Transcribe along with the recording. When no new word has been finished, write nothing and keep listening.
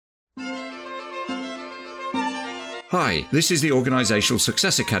Hi, this is the Organisational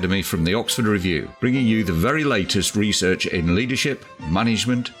Success Academy from the Oxford Review, bringing you the very latest research in leadership,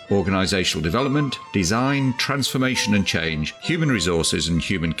 management, organisational development, design, transformation and change, human resources and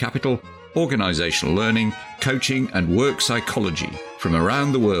human capital, organisational learning, coaching and work psychology from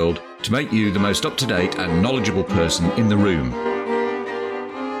around the world to make you the most up-to-date and knowledgeable person in the room.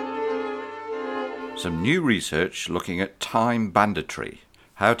 Some new research looking at time banditry,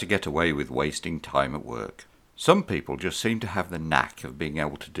 how to get away with wasting time at work. Some people just seem to have the knack of being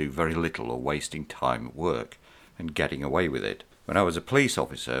able to do very little or wasting time at work and getting away with it. When I was a police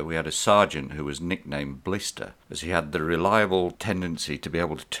officer, we had a sergeant who was nicknamed Blister, as he had the reliable tendency to be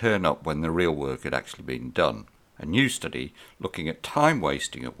able to turn up when the real work had actually been done. A new study looking at time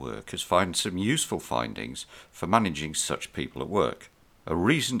wasting at work has found some useful findings for managing such people at work. A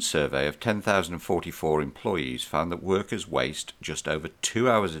recent survey of 10,044 employees found that workers waste just over 2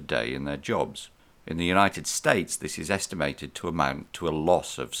 hours a day in their jobs. In the United States, this is estimated to amount to a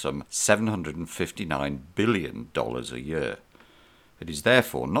loss of some $759 billion a year. It is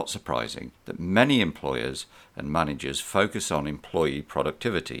therefore not surprising that many employers and managers focus on employee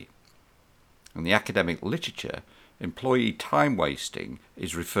productivity. In the academic literature, employee time wasting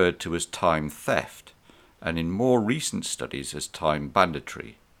is referred to as time theft, and in more recent studies as time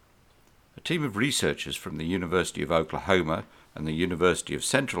banditry. A team of researchers from the University of Oklahoma and the University of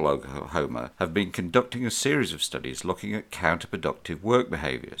Central Oklahoma have been conducting a series of studies looking at counterproductive work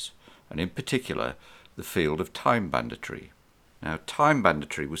behaviours, and in particular the field of time banditry. Now, time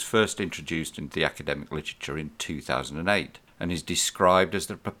banditry was first introduced into the academic literature in 2008 and is described as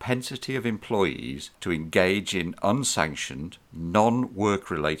the propensity of employees to engage in unsanctioned, non-work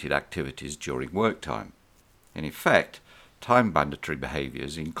related activities during work time. In effect, time banditry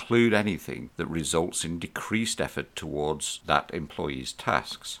behaviours include anything that results in decreased effort towards that employee's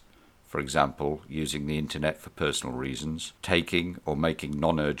tasks. For example, using the internet for personal reasons, taking or making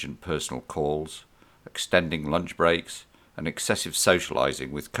non-urgent personal calls, extending lunch breaks, and excessive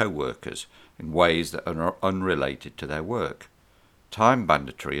socialising with co-workers in ways that are unrelated to their work. Time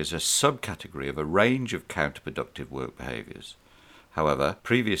banditry is a subcategory of a range of counterproductive work behaviours. However,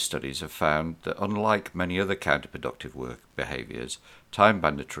 previous studies have found that unlike many other counterproductive work behaviours, time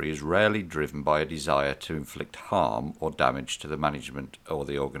banditry is rarely driven by a desire to inflict harm or damage to the management or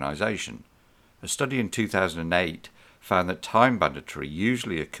the organisation. A study in 2008 found that time banditry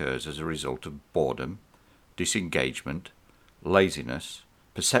usually occurs as a result of boredom, disengagement, laziness,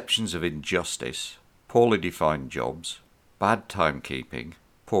 perceptions of injustice, poorly defined jobs, bad timekeeping,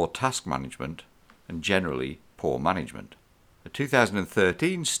 poor task management, and generally poor management. A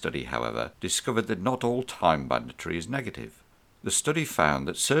 2013 study, however, discovered that not all time banditry is negative. The study found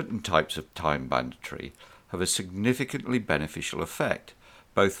that certain types of time banditry have a significantly beneficial effect,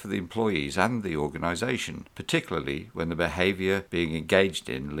 both for the employees and the organisation, particularly when the behaviour being engaged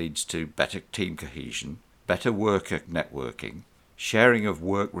in leads to better team cohesion, better worker networking, sharing of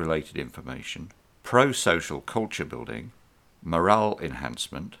work-related information, pro-social culture building, morale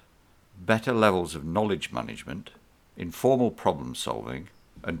enhancement, better levels of knowledge management, informal problem solving,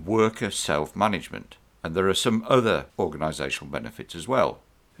 and worker self-management. And there are some other organisational benefits as well.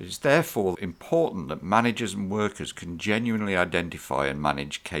 It is therefore important that managers and workers can genuinely identify and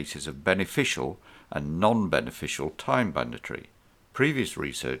manage cases of beneficial and non-beneficial time banditry. Previous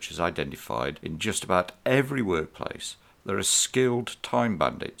research has identified in just about every workplace there are skilled time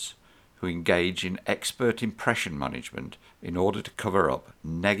bandits who engage in expert impression management in order to cover up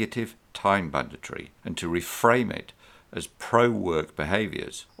negative time banditry and to reframe it as pro-work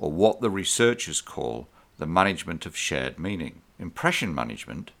behaviours, or what the researchers call the management of shared meaning. Impression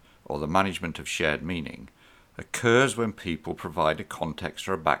management, or the management of shared meaning, occurs when people provide a context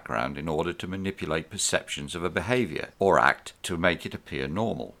or a background in order to manipulate perceptions of a behaviour or act to make it appear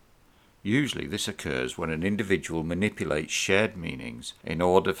normal. Usually this occurs when an individual manipulates shared meanings in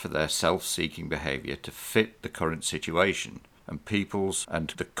order for their self-seeking behaviour to fit the current situation and people's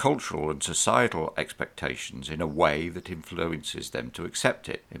and the cultural and societal expectations in a way that influences them to accept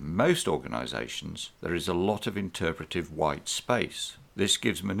it. In most organisations, there is a lot of interpretive white space. This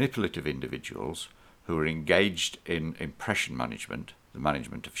gives manipulative individuals who are engaged in impression management, the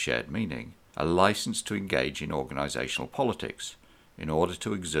management of shared meaning, a license to engage in organisational politics in order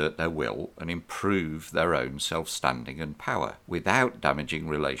to exert their will and improve their own self-standing and power without damaging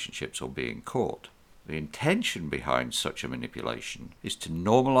relationships or being caught. The intention behind such a manipulation is to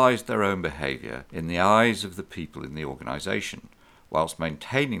normalise their own behaviour in the eyes of the people in the organisation, whilst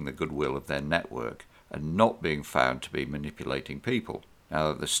maintaining the goodwill of their network and not being found to be manipulating people.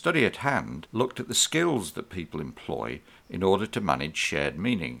 Now, the study at hand looked at the skills that people employ in order to manage shared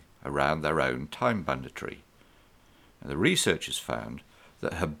meaning around their own time banditry. The researchers found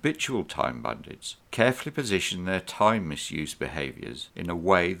that habitual time bandits carefully position their time misuse behaviours in a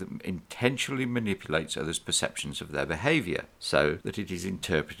way that intentionally manipulates others' perceptions of their behaviour so that it is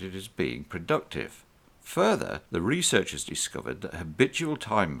interpreted as being productive. Further, the researchers discovered that habitual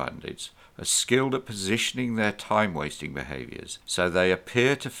time bandits are skilled at positioning their time-wasting behaviours so they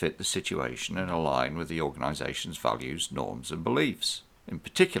appear to fit the situation and align with the organisation's values, norms and beliefs. In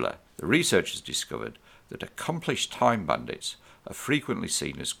particular, the researchers discovered that accomplished time bandits are frequently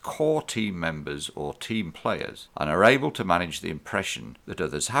seen as core team members or team players and are able to manage the impression that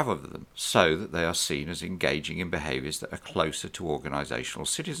others have of them so that they are seen as engaging in behaviours that are closer to organisational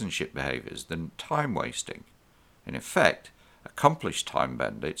citizenship behaviours than time wasting. In effect, accomplished time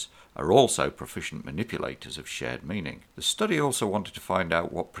bandits are also proficient manipulators of shared meaning. The study also wanted to find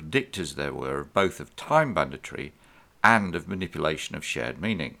out what predictors there were both of time banditry and of manipulation of shared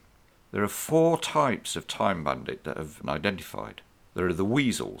meaning. There are 4 types of time bandit that have been identified. There are the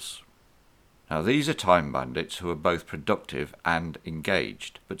weasels. Now these are time bandits who are both productive and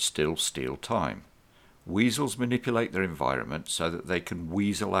engaged, but still steal time. Weasels manipulate their environment so that they can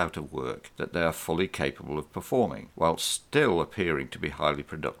weasel out of work that they are fully capable of performing, while still appearing to be highly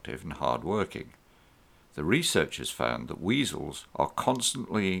productive and hard-working. The researchers found that weasels are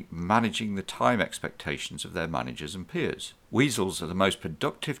constantly managing the time expectations of their managers and peers. Weasels are the most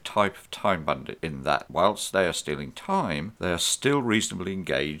productive type of time bandit in that, whilst they are stealing time, they are still reasonably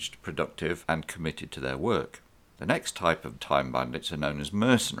engaged, productive, and committed to their work. The next type of time bandits are known as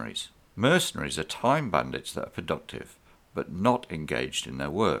mercenaries. Mercenaries are time bandits that are productive, but not engaged in their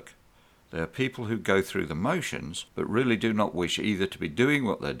work. They are people who go through the motions, but really do not wish either to be doing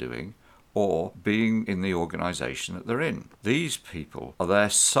what they're doing, or being in the organisation that they're in. These people are there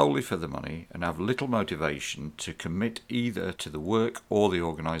solely for the money and have little motivation to commit either to the work or the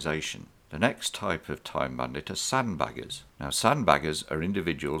organisation. The next type of time bandit are sandbaggers. Now sandbaggers are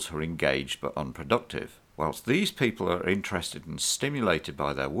individuals who are engaged but unproductive. Whilst these people are interested and stimulated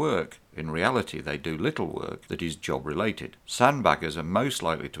by their work, in reality they do little work that is job related. Sandbaggers are most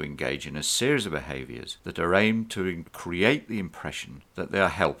likely to engage in a series of behaviours that are aimed to create the impression that they are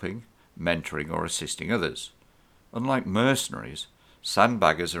helping, mentoring or assisting others. Unlike mercenaries,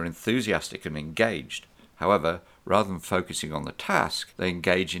 sandbaggers are enthusiastic and engaged. However, rather than focusing on the task, they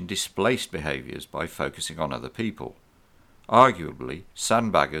engage in displaced behaviours by focusing on other people. Arguably,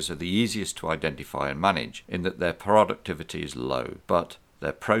 sandbaggers are the easiest to identify and manage in that their productivity is low, but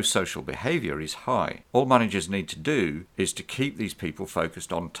their pro-social behaviour is high. All managers need to do is to keep these people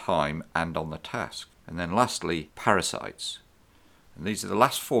focused on time and on the task. And then lastly, parasites. And these are the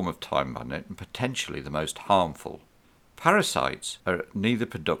last form of time bandit and potentially the most harmful. Parasites are neither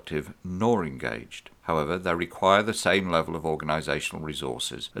productive nor engaged. However, they require the same level of organisational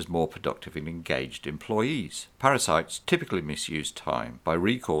resources as more productive and engaged employees. Parasites typically misuse time by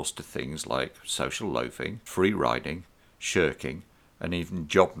recourse to things like social loafing, free riding, shirking, and even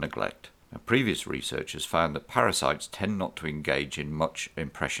job neglect. Now, previous research has found that parasites tend not to engage in much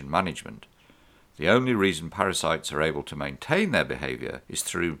impression management. The only reason parasites are able to maintain their behaviour is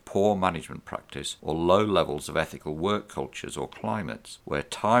through poor management practice or low levels of ethical work cultures or climates, where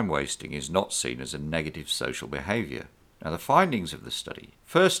time wasting is not seen as a negative social behaviour. Now the findings of the study.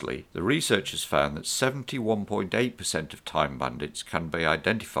 Firstly, the researchers found that 71.8% of time bandits can be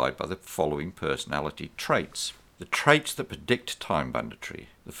identified by the following personality traits. The traits that predict time banditry.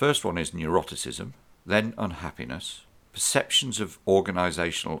 The first one is neuroticism, then unhappiness, perceptions of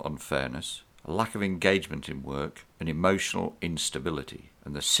organisational unfairness, a lack of engagement in work, and emotional instability.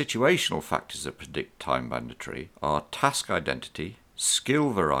 And the situational factors that predict time banditry are task identity,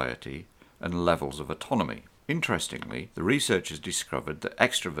 skill variety, and levels of autonomy. Interestingly, the researchers discovered that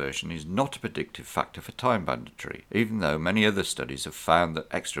extroversion is not a predictive factor for time banditry, even though many other studies have found that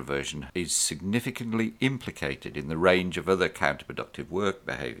extroversion is significantly implicated in the range of other counterproductive work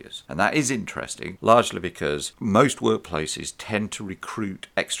behaviours. And that is interesting, largely because most workplaces tend to recruit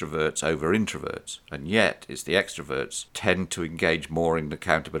extroverts over introverts, and yet it's the extroverts tend to engage more in the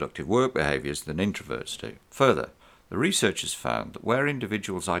counterproductive work behaviours than introverts do. Further, the researchers found that where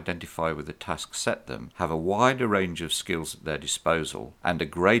individuals identify with the task set them, have a wider range of skills at their disposal, and a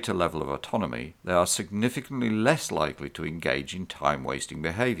greater level of autonomy, they are significantly less likely to engage in time-wasting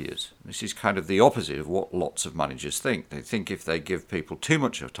behaviours. This is kind of the opposite of what lots of managers think. They think if they give people too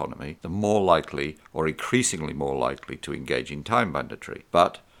much autonomy, they're more likely, or increasingly more likely, to engage in time banditry.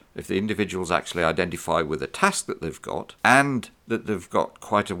 But if the individuals actually identify with a task that they've got, and that they've got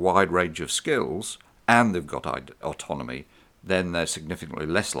quite a wide range of skills, and they've got autonomy, then they're significantly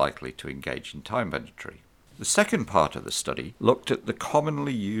less likely to engage in time banditry. The second part of the study looked at the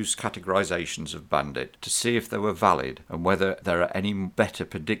commonly used categorizations of bandit to see if they were valid and whether there are any better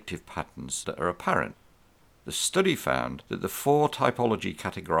predictive patterns that are apparent. The study found that the 4 typology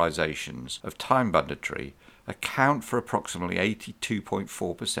categorizations of time banditry account for approximately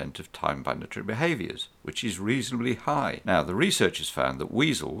 82.4% of time banditry behaviours, which is reasonably high. Now, the researchers found that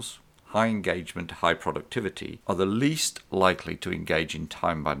weasels, high engagement, high productivity, are the least likely to engage in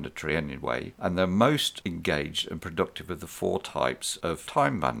time banditry anyway, and they're most engaged and productive of the 4 types of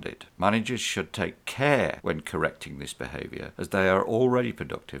time bandit. Managers should take care when correcting this behaviour, as they are already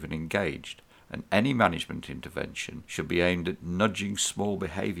productive and engaged, and any management intervention should be aimed at nudging small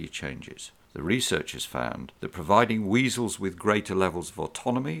behaviour changes. The researchers found that providing weasels with greater levels of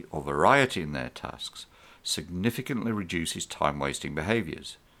autonomy or variety in their tasks significantly reduces time-wasting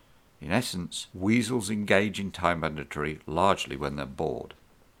behaviours. In essence, weasels engage in time banditry largely when they're bored.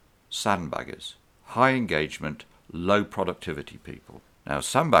 Sandbaggers, high engagement, low productivity people. Now,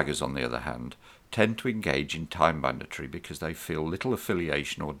 sandbaggers, on the other hand, tend to engage in time banditry because they feel little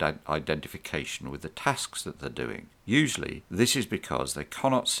affiliation or identification with the tasks that they're doing. Usually, this is because they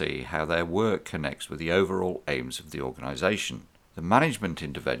cannot see how their work connects with the overall aims of the organisation. The management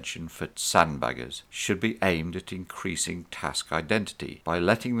intervention for sandbaggers should be aimed at increasing task identity by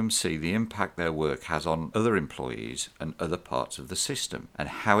letting them see the impact their work has on other employees and other parts of the system and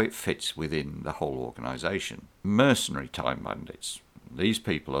how it fits within the whole organisation. Mercenary time bandits. These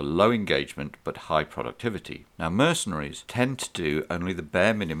people are low engagement but high productivity. Now, mercenaries tend to do only the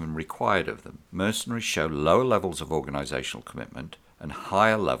bare minimum required of them. Mercenaries show lower levels of organisational commitment and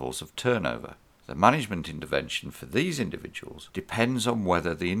higher levels of turnover. The management intervention for these individuals depends on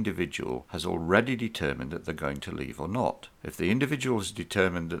whether the individual has already determined that they're going to leave or not. If the individual has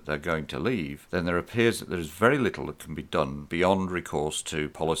determined that they're going to leave, then there appears that there is very little that can be done beyond recourse to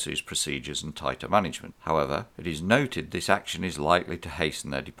policies, procedures and tighter management. However, it is noted this action is likely to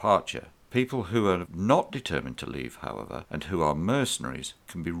hasten their departure. People who are not determined to leave, however, and who are mercenaries,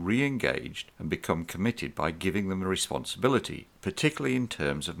 can be re-engaged and become committed by giving them a responsibility, particularly in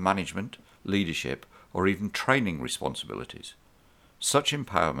terms of management, leadership, or even training responsibilities. Such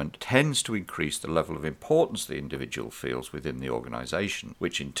empowerment tends to increase the level of importance the individual feels within the organisation,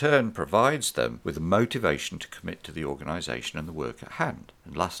 which in turn provides them with the motivation to commit to the organisation and the work at hand.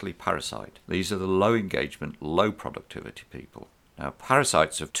 And lastly, parasite. These are the low engagement, low productivity people. Now,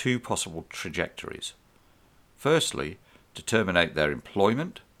 parasites have 2 possible trajectories. Firstly, to terminate their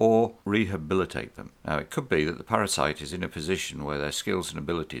employment or rehabilitate them. Now, it could be that the parasite is in a position where their skills and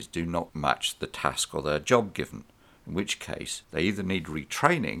abilities do not match the task or their job given, in which case they either need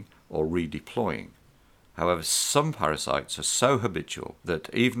retraining or redeploying. However, some parasites are so habitual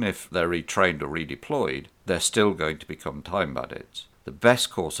that even if they're retrained or redeployed, they're still going to become time bandits. The best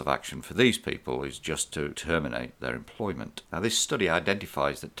course of action for these people is just to terminate their employment. Now, this study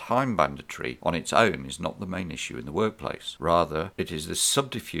identifies that time banditry on its own is not the main issue in the workplace. Rather, it is the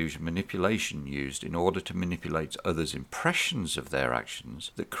subterfuge and manipulation used in order to manipulate others' impressions of their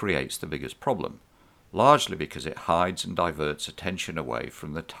actions that creates the biggest problem, largely because it hides and diverts attention away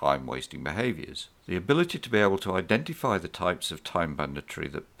from the time-wasting behaviours. The ability to be able to identify the types of time banditry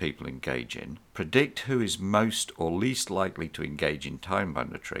that people engage in, predict who is most or least likely to engage in time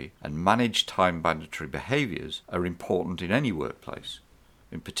banditry, and manage time banditry behaviours are important in any workplace.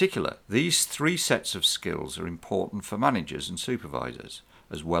 In particular, these 3 sets of skills are important for managers and supervisors,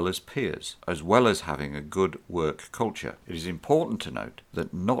 as well as peers, as well as having a good work culture. It is important to note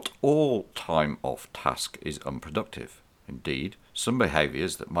that not all time-off task is unproductive. Indeed, some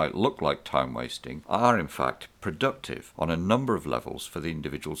behaviours that might look like time wasting are in fact productive on a number of levels for the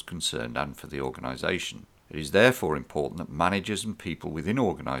individuals concerned and for the organisation. It is therefore important that managers and people within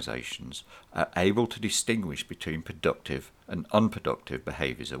organisations are able to distinguish between productive and unproductive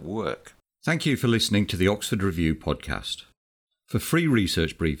behaviours at work. Thank you for listening to the Oxford Review podcast. For free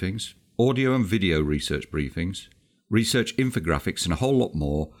research briefings, audio and video research briefings, research infographics and a whole lot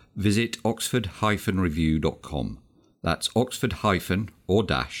more, visit oxford-review.com. That's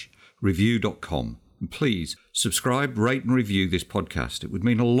oxford-review.com. And please subscribe, rate and review this podcast. It would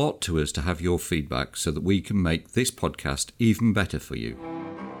mean a lot to us to have your feedback so that we can make this podcast even better for you.